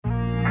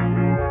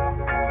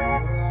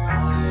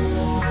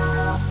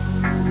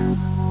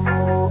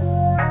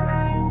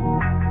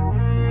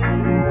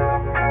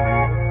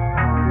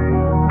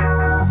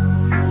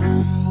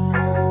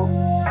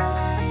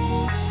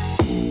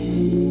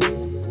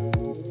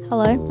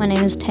Hello, my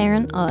name is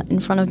Taryn. In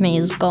front of me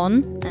is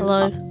Gon.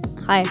 Hello.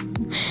 Hi.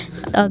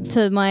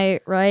 To my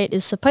right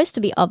is supposed to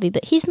be Avi,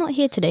 but he's not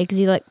here today because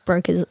he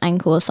broke his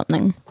ankle or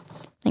something.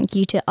 Thank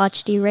you to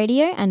ArchD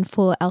Radio and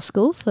for our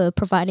school for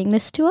providing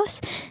this to us.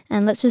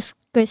 And let's just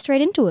go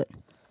straight into it.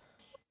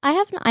 I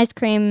have an ice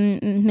cream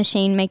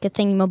machine maker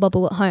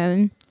thingy-mabobble at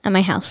home at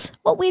my house.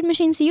 What weird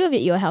machines do you have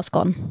at your house,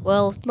 Gon?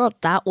 Well,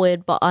 not that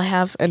weird, but I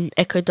have an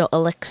Echo Dot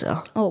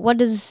Alexa. Oh, what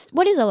is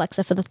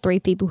Alexa for the 3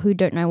 people who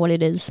don't know what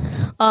it is?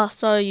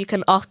 So you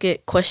can ask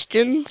it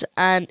questions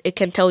and it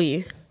can tell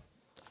you.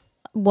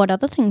 What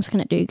other things can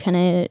it do? Can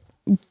it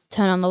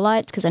turn on the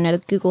lights? Because I know the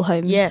Google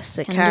Home. Yes,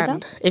 it can can. do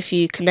that. If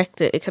you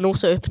connect it, it can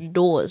also open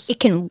doors.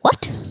 It can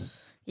what?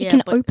 Yeah, it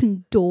can but-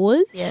 open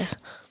doors? Yeah.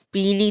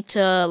 But you need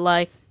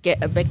to,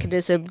 get a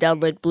mechanism,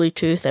 download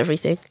Bluetooth,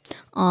 everything.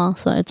 Oh,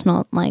 so it's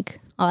not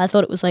I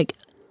thought it was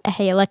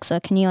hey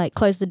Alexa, can you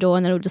close the door,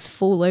 and then it'll just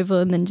fall over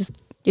and then just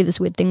do this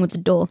weird thing with the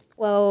door.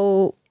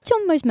 Well, what's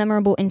your most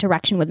memorable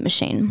interaction with a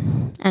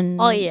machine? And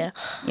Oh, yeah.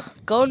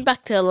 Going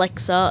back to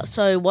Alexa,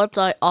 so once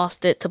I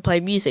asked it to play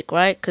music,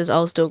 right, because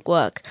I was doing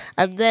work,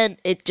 and then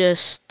it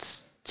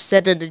just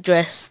said an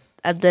address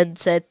and then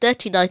said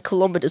 39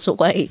 kilometers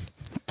away.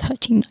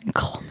 39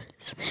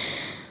 kilometers.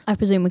 I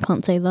presume we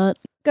can't say that.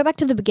 Go back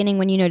to the beginning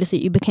when you noticed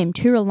that you became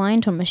too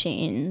reliant on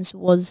machines.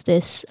 Was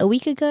this a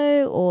week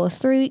ago or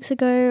 3 weeks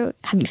ago?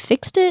 Have you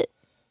fixed it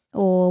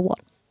or what?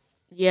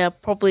 Yeah,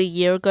 probably a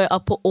year ago. I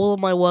put all of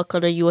my work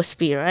on a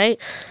USB, right?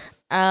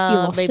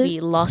 lost maybe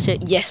it? last year.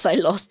 Yes, I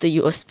lost the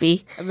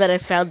USB. And then I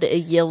found it a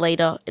year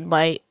later in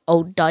my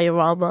old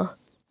diorama.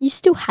 You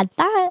still had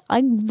that?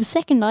 The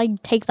second I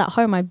take that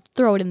home, I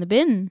throw it in the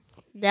bin.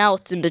 Now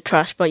it's in the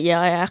trash, but yeah,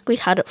 I actually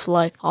had it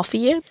for half a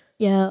year.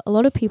 Yeah, a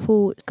lot of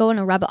people go in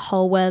a rabbit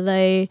hole where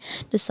they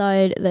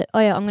decide that,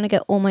 I'm going to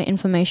get all my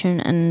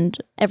information and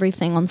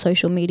everything on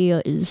social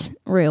media is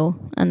real.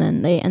 And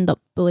then they end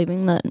up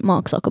believing that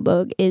Mark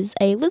Zuckerberg is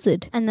a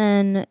lizard. And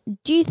then,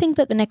 do you think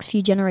that the next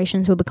few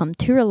generations will become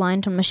too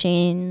reliant on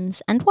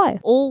machines, and why?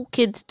 All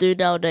kids do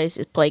nowadays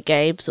is play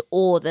games,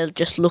 or they're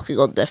just looking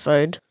on their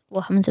phone.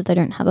 What happens if they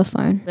don't have a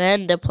phone?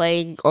 Then they're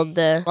playing on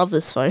their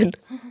mother's phone.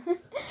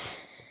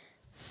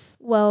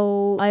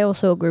 Well, I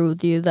also agree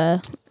with you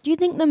there. Do you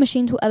think the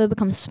machines will ever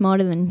become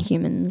smarter than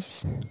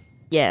humans?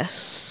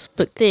 Yes,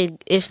 but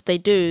if they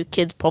do,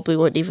 kids probably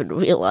won't even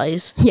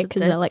realise. Yeah,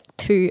 because they're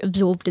too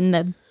absorbed in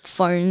their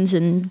phones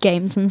and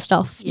games and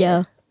stuff.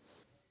 Yeah.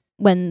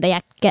 When they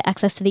get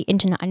access to the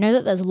internet. I know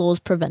that there's laws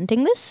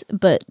preventing this,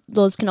 but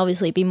laws can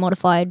obviously be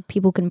modified.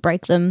 People can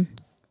break them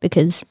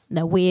because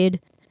they're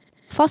weird.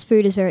 Fast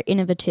food is very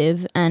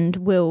innovative and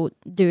will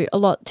do a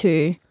lot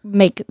to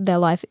make their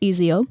life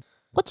easier.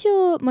 What's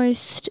your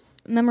most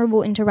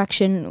memorable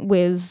interaction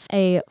with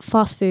a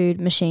fast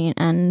food machine,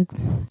 and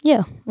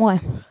why?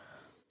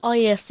 Oh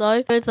yeah, so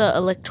you know the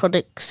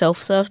electronic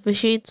self-serve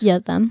machines? Yeah,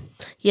 them.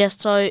 Yeah,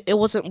 so it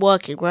wasn't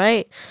working,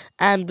 right?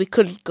 And we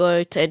couldn't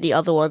go to any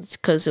other ones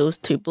because it was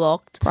too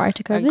blocked Prior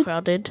to and COVID?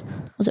 crowded.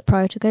 Was it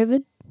prior to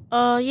COVID?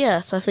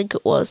 Yes, I think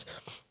it was.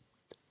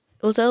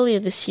 It was earlier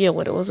this year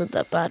when it wasn't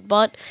that bad.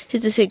 But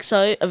here's the thing,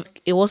 so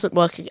it wasn't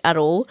working at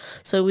all.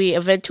 So we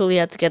eventually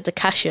had to get the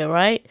cashier,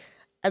 right?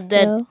 And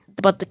then,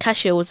 but the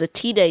cashier was a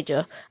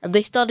teenager, and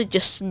they started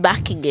just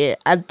smacking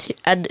it and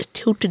it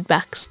tilted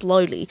back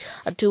slowly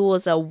until it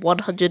was a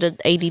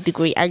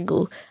 180-degree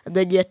angle, and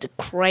then you had to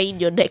crane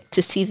your neck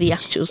to see the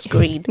actual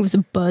screen. It was a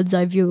bird's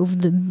eye view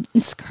of the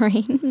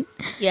screen.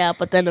 Yeah,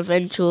 but then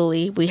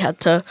eventually we had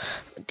to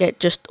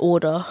just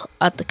order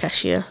at the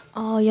cashier.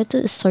 Oh, you had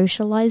to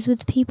socialise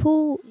with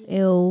people?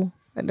 Ew.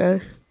 I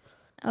know.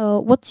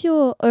 What's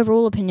your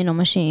overall opinion on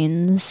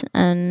machines,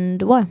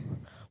 and why?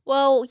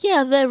 Well,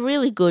 yeah, they're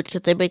really good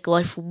because they make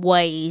life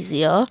way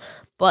easier,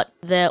 but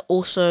they're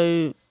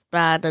also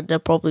bad and they're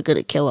probably going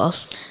to kill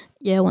us.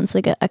 Yeah, once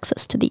they get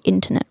access to the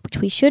internet, which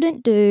we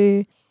shouldn't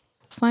do.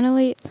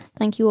 Finally,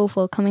 thank you all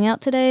for coming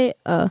out today.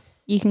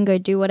 You can go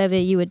do whatever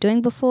you were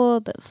doing before,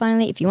 but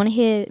finally, if you want to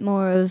hear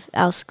more of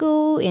our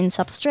school in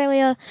South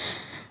Australia,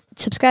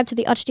 subscribe to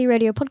the ArchD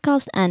Radio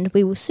podcast, and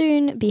we will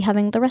soon be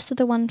having the rest of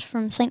the ones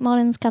from St.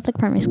 Martin's Catholic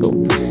Primary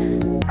School.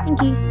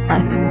 Thank you.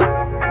 Bye.